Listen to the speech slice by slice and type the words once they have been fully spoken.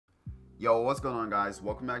Yo, what's going on, guys?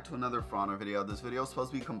 Welcome back to another For Honor video. This video is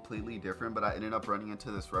supposed to be completely different, but I ended up running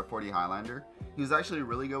into this Rev 40 Highlander. He was actually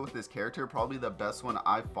really good with this character, probably the best one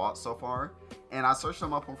I've fought so far. And I searched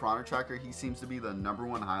him up on For Honor Tracker. He seems to be the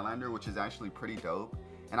 #1 Highlander, which is actually pretty dope.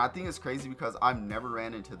 And I think it's crazy because I've never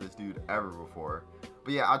ran into this dude ever before.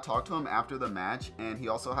 But yeah, I talked to him after the match, and he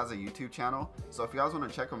also has a YouTube channel. So if you guys want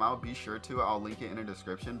to check him out, be sure to. I'll link it in the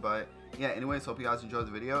description. But yeah, anyways, hope you guys enjoyed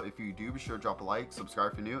the video. If you do, be sure to drop a like,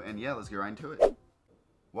 subscribe if you're new, and yeah, let's get right into it.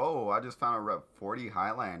 Whoa, I just found a Rev 40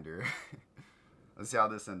 Highlander. Let's see how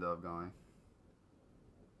this ended up going.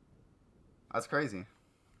 That's crazy.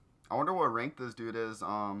 I wonder what rank this dude is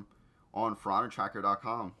on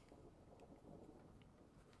ForHonorTracker.com.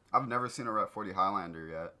 I've never seen a Rev 40 Highlander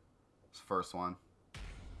yet. It's the first one.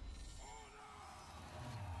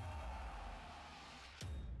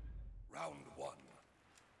 Round one.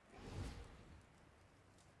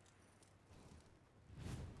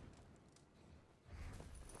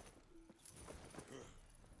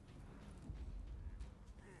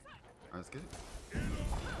 Alright, let's get it.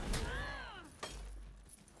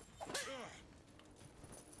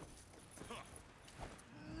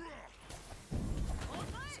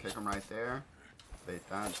 Let's kick him right there. Bait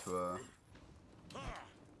that into a...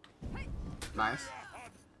 Nice.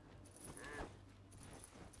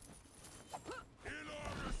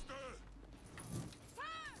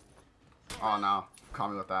 Oh no,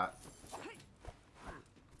 caught me with that.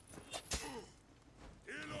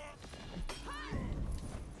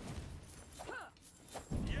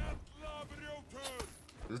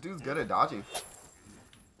 This dude's good at dodging.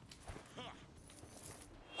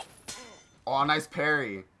 Oh, nice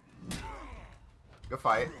parry. Good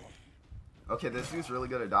fight. Okay, this dude's really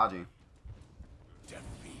good at dodging.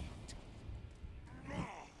 Alright,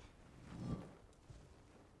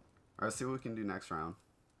 let's see what we can do next round.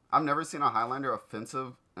 I've never seen a Highlander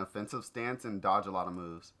offensive stance and dodge a lot of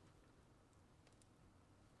moves.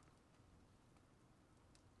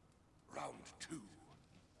 Round two.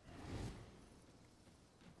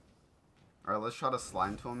 Alright, let's try to slide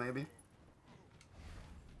into him maybe.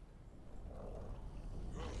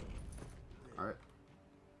 Alright.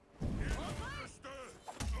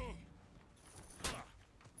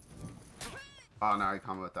 Oh, now he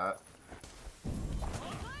caught me with that.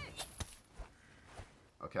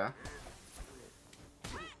 Okay.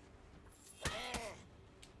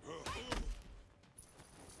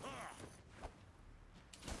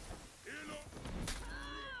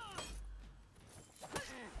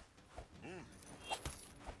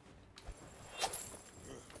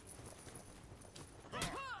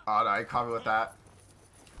 Oh, no, he caught me with that.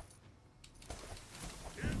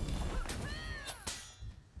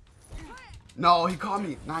 No, he caught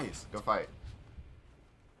me. Nice. Go fight.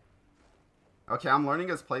 Okay, I'm learning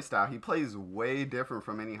his playstyle. He plays way different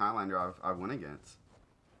from any Highlander I've went against.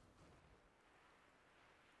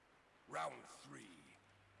 Round three.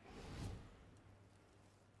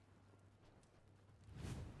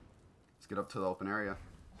 Let's get up to the open area.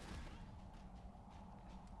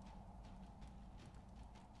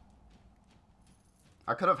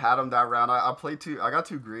 I could have had him that round. I got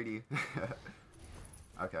too greedy.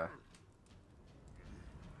 Okay.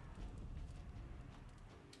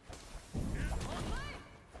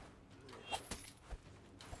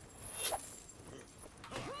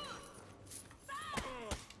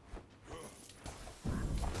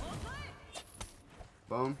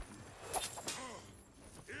 Boom.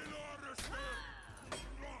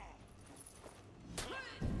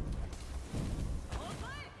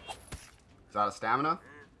 Is that a stamina?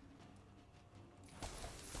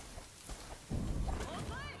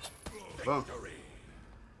 Boom.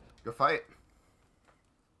 Good fight.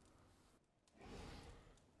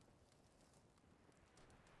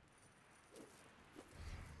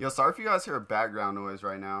 Yo, sorry if you guys hear a background noise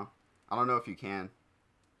right now. I don't know if you can.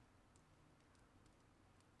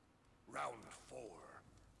 Round four.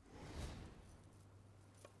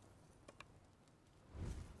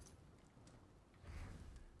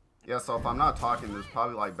 Yeah, so if I'm not talking, there's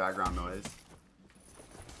probably like background noise.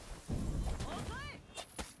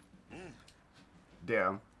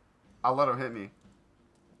 Damn. I'll let him hit me. You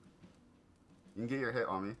can get your hit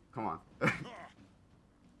on me. Come on.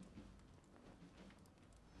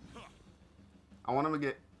 I want him to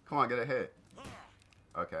get... Come on, get a hit.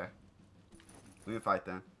 Okay. We can fight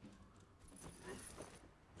then.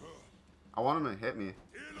 I want him to hit me.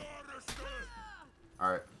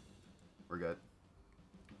 Alright. We're good.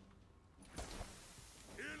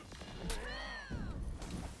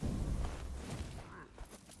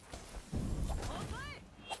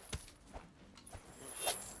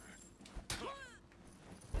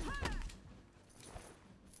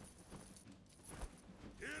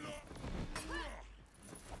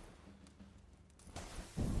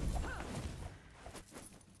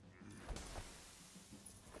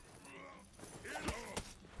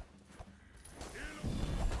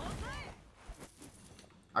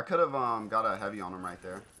 I could have got a heavy on him right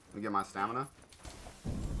there. Let me get my stamina.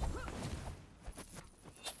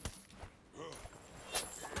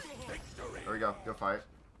 There we go. Good fight.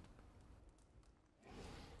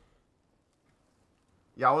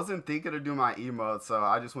 Yeah, I wasn't thinking to do my emote, so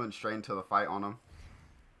I just went straight into the fight on him.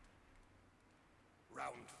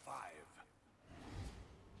 Round 5.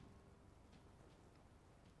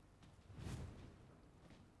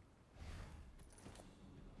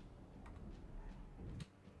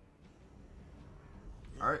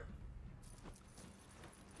 Alright.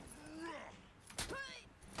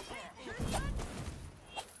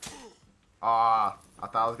 Ah, I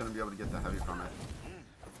thought I was going to be able to get the heavy from it.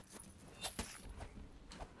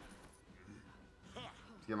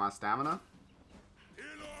 Let's get my stamina.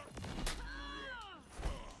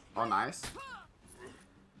 Oh, nice.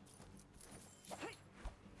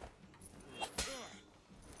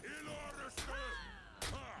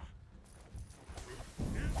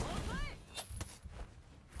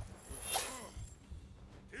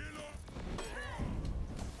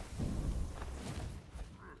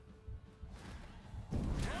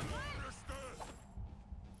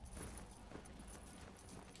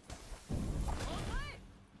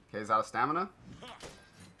 Okay, he's out of stamina.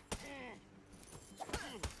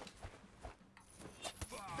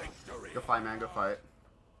 Good fight, man. Good fight.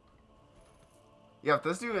 Yeah, if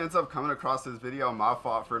this dude ends up coming across this video, my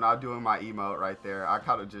fault for not doing my emote right there. I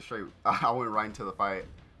kind of just straight, I went right into the fight.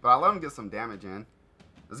 But I let him get some damage in.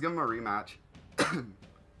 Let's give him a rematch.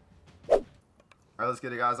 Alright, let's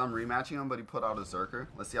get it, guys. I'm rematching him, but he put out a Zerker.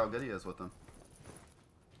 Let's see how good he is with him.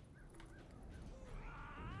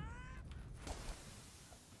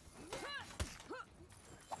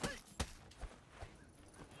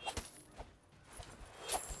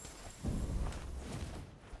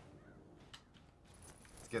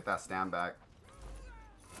 Get that stand back.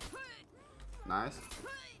 Nice.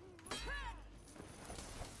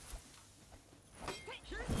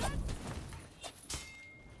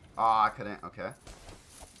 Oh, I couldn't. Okay.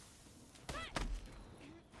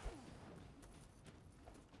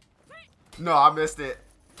 No, I missed it.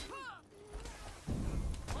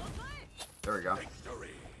 There we go.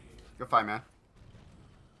 Good fight, man.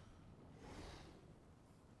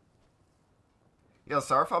 Yo,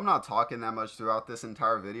 sorry if I'm not talking that much throughout this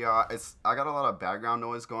entire video. I got a lot of background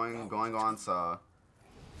noise going on, so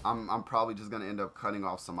I'm probably just gonna end up cutting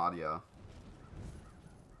off some audio.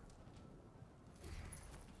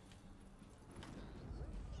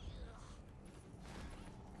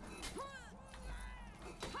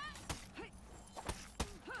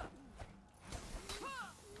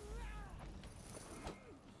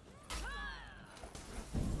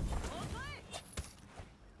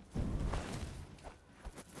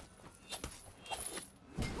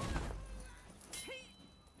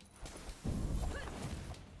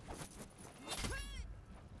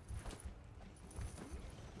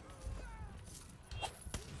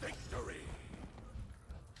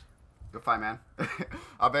 Good fight, man.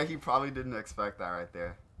 I bet he probably didn't expect that right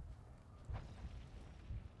there.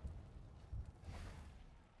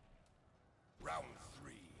 Round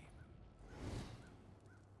 3.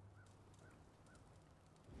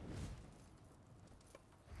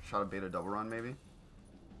 Shot a beta double run, maybe.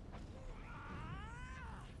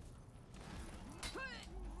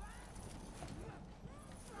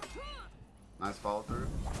 Nice follow through.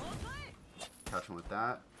 Catch him with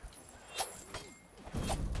that.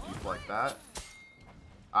 Like that.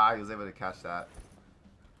 Ah, he was able to catch that.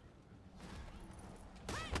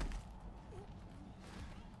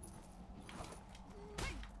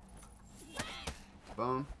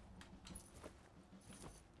 Boom.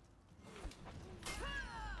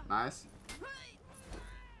 Nice.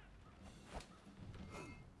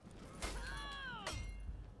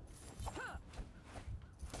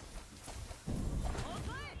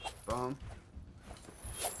 Boom.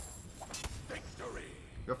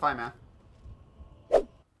 Good fight, man.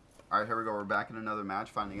 Alright, here we go. We're back in another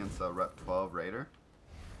match, fighting against a Rep 12 Raider.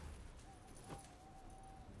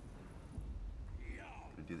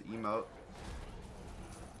 Gonna do the emote.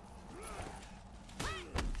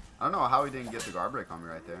 I don't know how he didn't get the guard break on me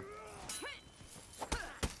right there.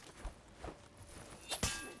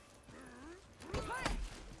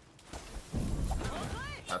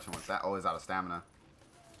 Catch him with that. Oh, he's out of stamina.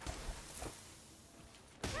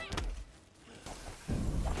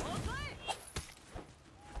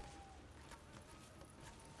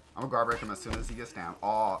 I'm gonna guard break him as soon as he gets down.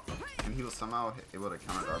 Oh, and he was somehow able to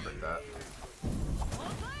counter guard break that.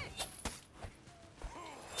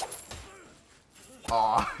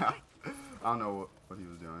 Oh, I don't know what he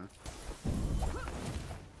was doing.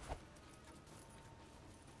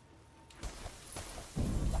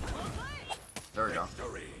 There we go.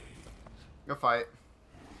 Victory. Good fight.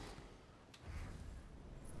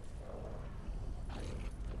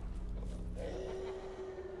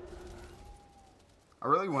 I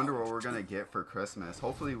really wonder what we're gonna get for Christmas.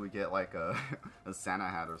 Hopefully we get like a, a Santa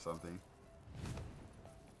hat or something.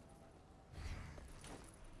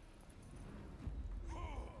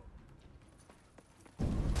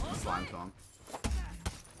 Slime to him.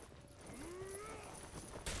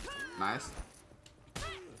 Nice.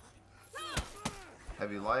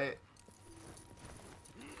 Heavy light.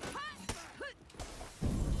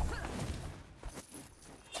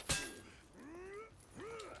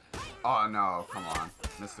 Oh no, come on.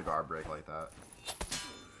 Missed the guard break like that.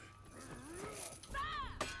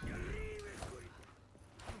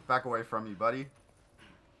 Back away from me, buddy.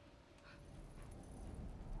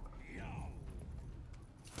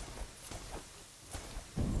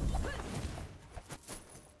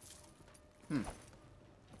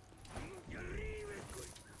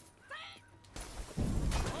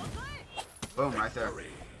 Boom, right there.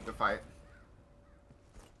 Good fight.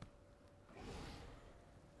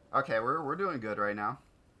 Okay, we're doing good right now.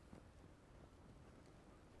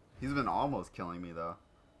 He's been almost killing me though.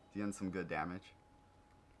 He's getting some good damage.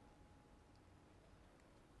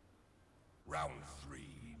 Round 3.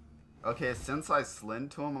 Okay, since I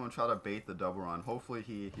slid to him, I'm gonna try to bait the double run. Hopefully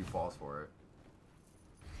he falls for it.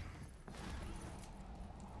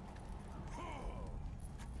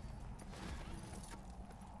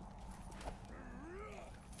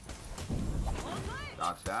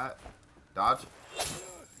 Dodge that. Dodge.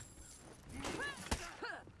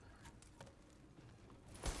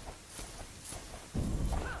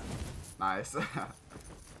 Nice.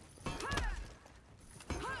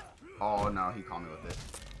 Oh no, he caught me with it.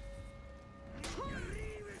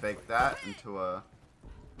 Fake that into a...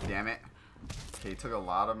 Damn it. Okay, he took a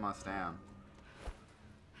lot of my stam.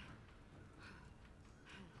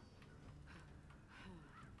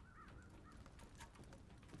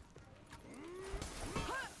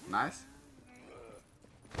 Nice.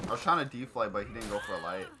 I was trying to deflate, but he didn't go for a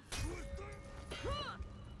light.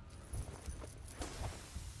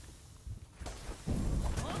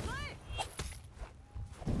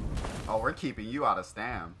 Oh, we're keeping you out of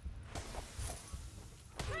stam.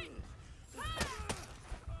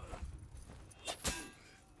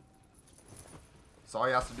 So all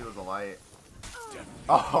you have to do is a light.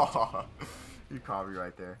 Oh, you caught me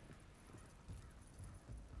right there.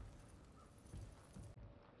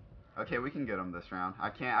 Okay, we can get him this round. I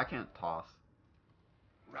can't toss.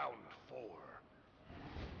 Round 4.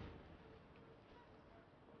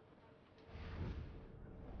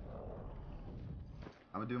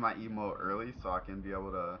 I'm gonna do my emote early so I can be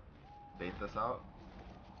able to bait this out.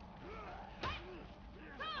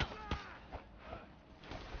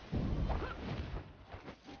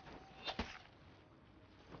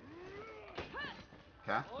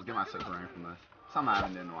 Okay, let's get my super ring from this. Something I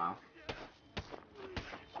haven't done in a while.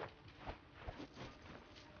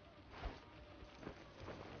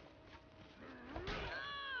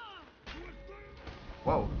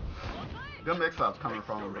 Whoa. Good mix-ups coming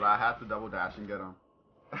from him, but I had to double dash and get him.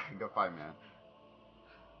 Good fight, man.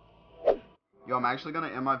 Yo, I'm actually going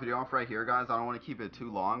to end my video off right here, guys. I don't want to keep it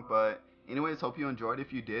too long, but anyways, hope you enjoyed.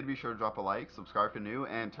 If you did, be sure to drop a like, subscribe if you're new,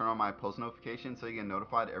 and turn on my post notifications so you get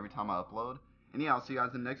notified every time I upload. And yeah, I'll see you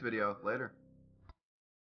guys in the next video. Later.